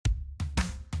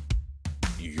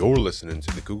You're listening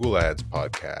to the Google Ads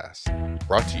Podcast,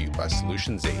 brought to you by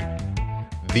Solutions 8,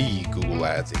 the Google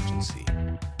Ads agency.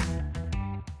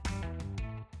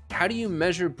 How do you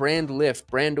measure brand lift,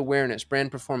 brand awareness,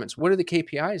 brand performance? What are the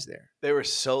KPIs there? They were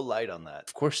so light on that.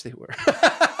 Of course they were.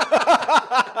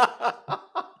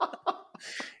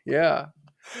 Yeah.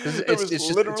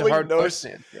 It's a hard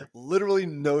question. Literally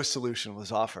no solution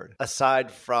was offered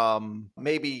aside from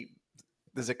maybe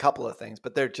there's a couple of things,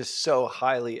 but they're just so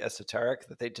highly esoteric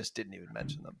that they just didn't even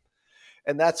mention them.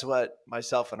 And that's what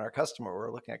myself and our customer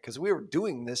were looking at, because we were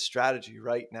doing this strategy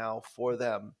right now for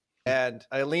them. And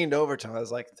I leaned over to him. I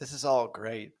was like, this is all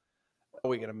great. How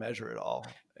are we going to measure it all?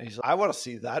 And he's like, I want to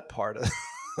see that part of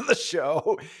the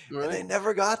show. Right. And they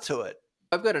never got to it.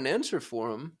 I've got an answer for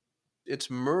him.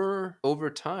 It's MER over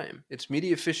time. It's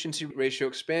media efficiency ratio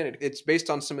expanded. It's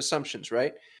based on some assumptions,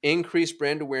 right? Increased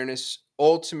brand awareness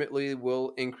ultimately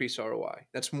will increase ROI.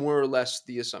 That's more or less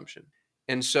the assumption.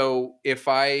 And so if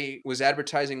I was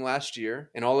advertising last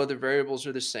year and all other variables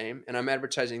are the same, and I'm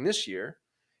advertising this year,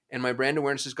 and my brand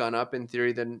awareness has gone up in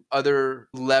theory, then other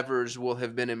levers will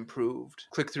have been improved.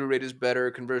 Click-through rate is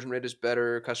better, conversion rate is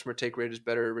better, customer take rate is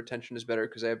better, retention is better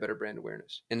because I have better brand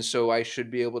awareness. And so I should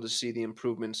be able to see the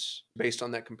improvements based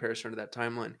on that comparison to that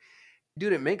timeline.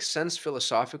 Dude, it makes sense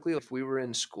philosophically. If we were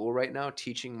in school right now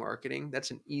teaching marketing,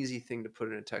 that's an easy thing to put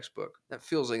in a textbook. That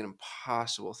feels like an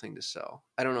impossible thing to sell.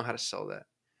 I don't know how to sell that.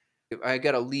 I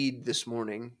got a lead this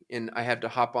morning and I have to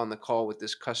hop on the call with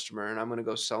this customer and I'm going to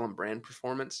go sell them brand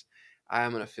performance.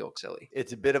 I'm going to feel silly.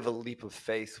 It's a bit of a leap of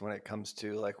faith when it comes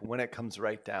to when it comes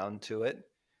right down to it.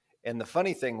 And the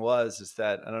funny thing is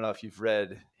that, I don't know if you've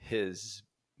read his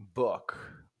book,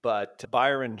 but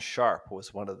Byron Sharp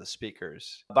was one of the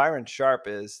speakers. Byron Sharp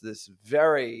is this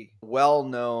very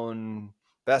well-known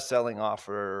best-selling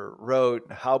author, wrote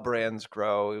How Brands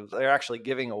Grow. They're actually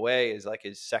giving away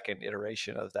his second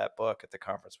iteration of that book at the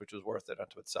conference, which was worth it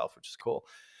unto itself, which is cool.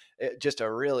 Just a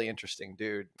really interesting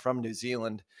dude from New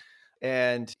Zealand.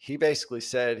 And he basically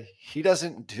said he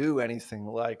doesn't do anything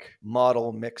like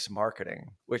model mix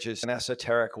marketing, which is an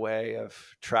esoteric way of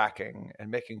tracking and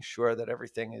making sure that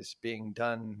everything is being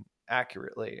done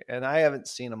accurately. And I haven't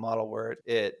seen a model where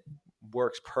it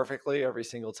works perfectly every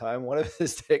single time. One of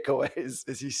his takeaways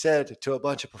is he said to a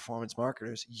bunch of performance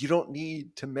marketers, you don't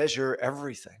need to measure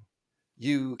everything.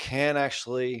 You can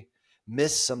actually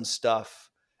miss some stuff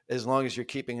as long as you're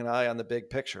keeping an eye on the big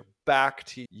picture. Back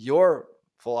to your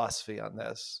philosophy on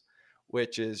this,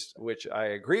 which I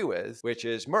agree with, which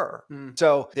is MER.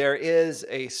 So there is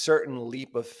a certain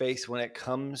leap of faith when it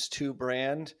comes to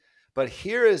brand. But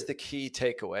here is the key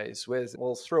takeaways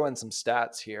we'll throw in some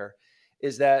stats here,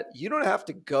 is that you don't have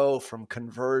to go from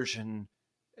conversion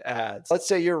ads. Let's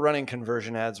say you're running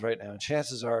conversion ads right now. And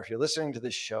chances are, if you're listening to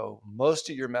this show, most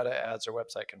of your meta ads are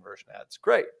website conversion ads.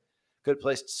 Great. Good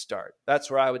place to start. That's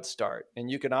where I would start.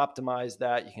 And you can optimize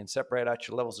that. You can separate out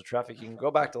your levels of traffic. You can go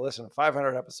back to listen to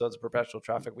 500 episodes of perpetual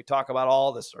traffic. We talk about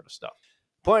all this sort of stuff.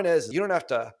 Point is, you don't have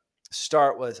to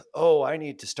start with, I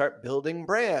need to start building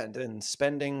brand and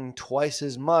spending twice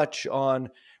as much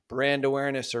on brand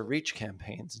awareness or reach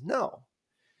campaigns. No.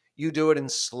 You do it in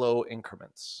slow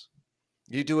increments.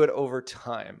 You do it over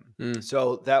time.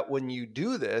 So that when you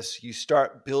do this, you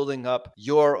start building up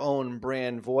your own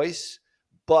brand voice,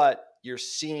 but you're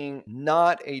seeing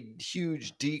not a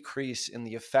huge decrease in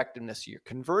the effectiveness of your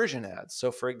conversion ads.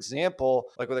 So for example,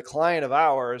 like with a client of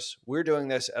ours, we're doing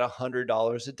this at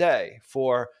 $100 a day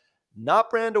for not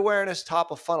brand awareness,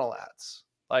 top of funnel ads.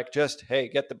 Like just, hey,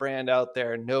 get the brand out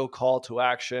there, no call to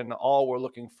action. All we're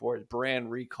looking for is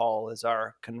brand recall as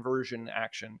our conversion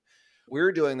action.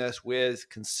 We're doing this with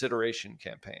consideration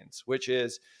campaigns, which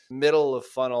is middle of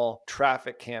funnel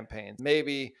traffic campaigns,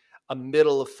 maybe a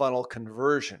middle of funnel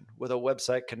conversion with a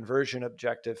website conversion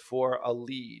objective for a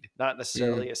lead, not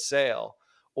necessarily a sale,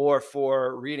 or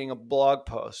for reading a blog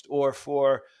post, or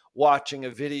for watching a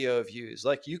video views.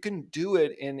 Like you can do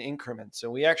it in increments.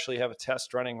 And we actually have a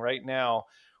test running right now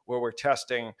where we're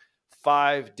testing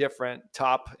 5 different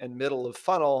top and middle of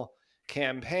funnel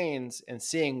campaigns and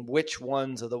seeing which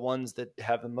ones are the ones that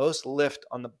have the most lift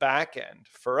on the back end.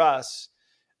 For us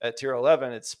at Tier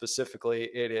 11,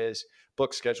 it is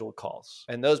book scheduled calls.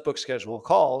 And those book scheduled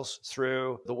calls,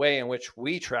 through the way in which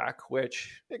we track,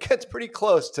 which it gets pretty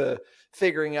close to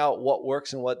figuring out what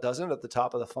works and what doesn't at the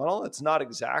top of the funnel. It's not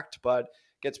exact, but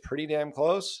gets pretty damn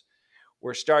close.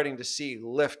 We're starting to see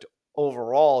lift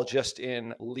overall just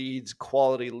in leads,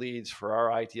 quality leads for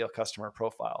our ideal customer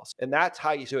profiles. And that's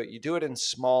how you do it. You do it in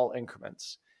small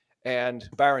increments. And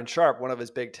Byron Sharp, one of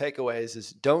his big takeaways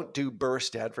is don't do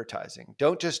burst advertising.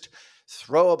 Don't just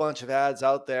throw a bunch of ads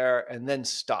out there and then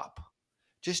stop.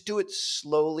 Just do it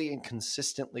slowly and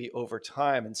consistently over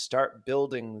time and start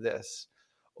building this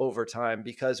over time,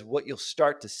 because what you'll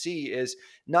start to see is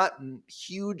not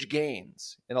huge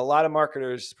gains. And a lot of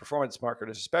marketers, performance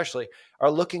marketers especially, are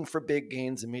looking for big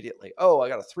gains immediately. Oh, I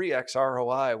got a 3x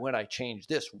ROI when I change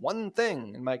this one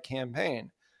thing in my campaign.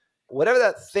 Whatever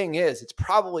that thing is, it's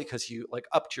probably because you like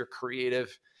upped your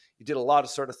creative. You did a lot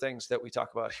of sort of things that we talk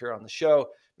about here on the show.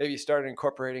 Maybe you started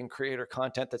incorporating creator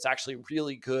content that's actually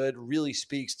really good, really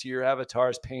speaks to your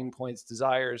avatar's pain points,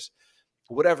 desires,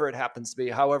 whatever it happens to be,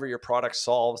 however your product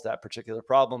solves that particular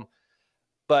problem.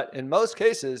 But in most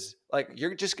cases, like,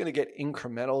 you're just going to get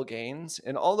incremental gains,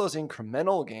 and all those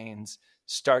incremental gains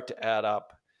start to add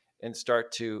up and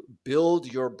start to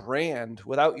build your brand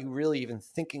without you really even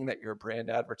thinking that you're a brand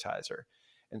advertiser.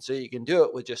 And so you can do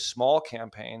it with just small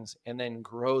campaigns and then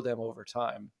grow them over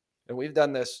time. And we've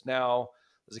done this now.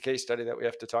 There's a case study that we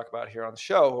have to talk about here on the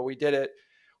show where we did it,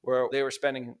 where they were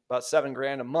spending about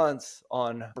 $7,000 a month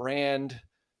on brand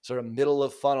sort of middle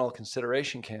of funnel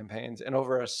consideration campaigns. And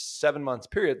over a 7-month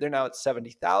period, they're now at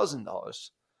 $70,000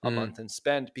 a month in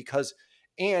spend, because,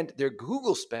 and their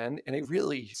Google spend in a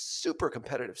really super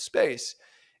competitive space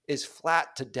is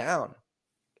flat to down.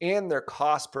 And their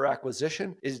cost per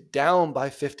acquisition is down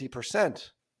by 50%.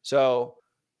 So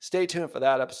stay tuned for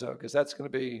that episode, because that's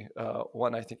going to be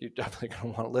one I think you're definitely going to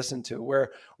want to listen to,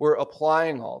 where we're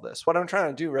applying all this. What I'm trying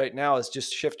to do right now is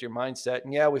just shift your mindset.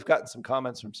 And yeah, we've gotten some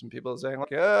comments from some people saying,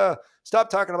 like, stop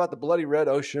talking about the bloody red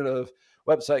ocean of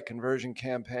website conversion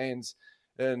campaigns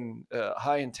and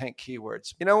high intent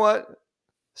keywords. You know what?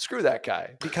 Screw that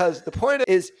guy. Because the point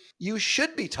is, you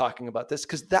should be talking about this,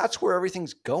 because that's where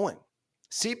everything's going.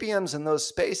 CPMs in those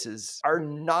spaces are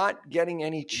not getting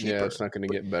any cheaper. Yeah, it's not going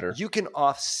to get better. You can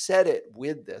offset it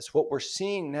with this. What we're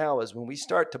seeing now is when we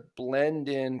start to blend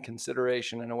in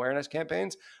consideration and awareness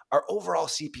campaigns, our overall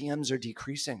CPMs are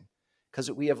decreasing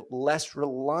because we have less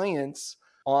reliance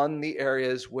on the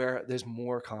areas where there's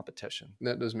more competition.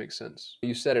 That does make sense.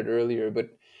 You said it earlier, but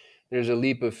there's a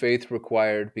leap of faith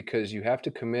required, because you have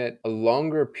to commit a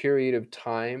longer period of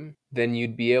time than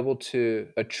you'd be able to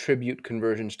attribute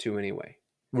conversions to anyway.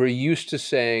 We're used to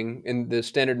saying, in the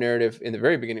standard narrative in the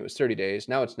very beginning, it was 30 days.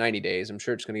 Now it's 90 days. I'm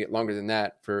sure it's going to get longer than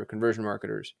that for conversion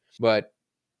marketers. But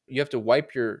you have to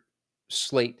wipe your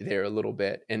slate there a little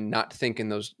bit and not think in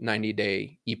those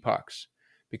 90-day epochs,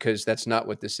 because that's not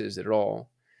what this is at all.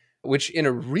 Which, in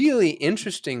a really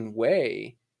interesting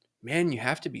way, man, you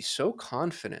have to be so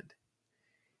confident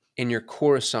in your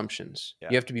core assumptions.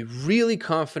 Yeah. You have to be really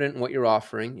confident in what you're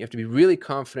offering. You have to be really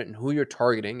confident in who you're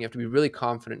targeting. You have to be really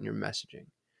confident in your messaging.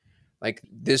 Like,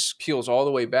 this peels all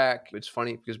the way back. It's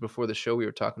funny because before the show, we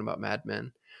were talking about Mad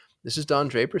Men. This is Don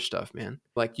Draper stuff, man.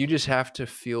 Like, you just have to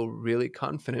feel really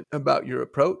confident about your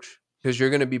approach, because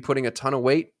you're going to be putting a ton of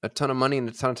weight, a ton of money, and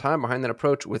a ton of time behind that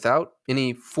approach without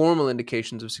any formal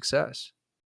indications of success.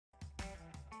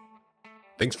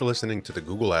 Thanks for listening to the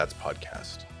Google Ads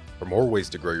podcast. For more ways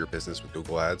to grow your business with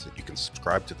Google Ads, you can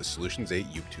subscribe to the Solutions 8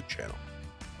 YouTube channel.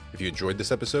 If you enjoyed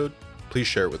this episode, please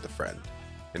share it with a friend.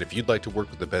 And if you'd like to work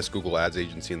with the best Google Ads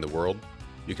agency in the world,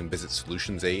 you can visit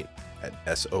Solutions 8 at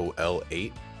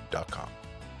sol8.com.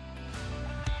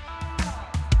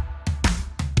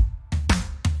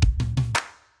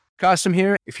 Costum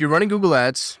here. If you're running Google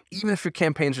Ads, even if your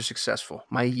campaigns are successful,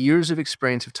 my years of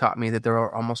experience have taught me that there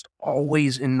are almost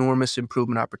always enormous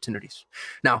improvement opportunities.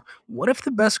 Now, what if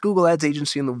the best Google Ads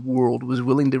agency in the world was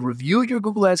willing to review your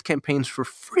Google Ads campaigns for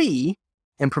free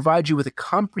and provide you with a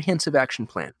comprehensive action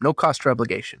plan, no cost or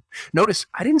obligation? Notice,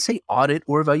 I didn't say audit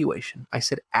or evaluation. I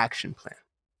said action plan.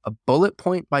 A bullet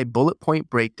point by bullet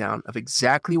point breakdown of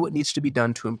exactly what needs to be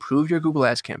done to improve your Google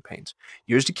Ads campaigns.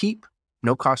 Yours to keep,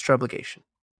 no cost or obligation.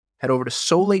 Head over to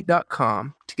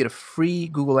sol8.com to get a free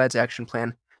Google Ads action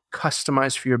plan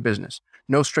customized for your business.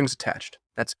 No strings attached.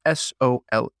 That's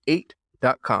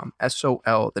sol8.com.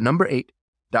 SOL, the number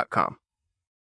 8.com.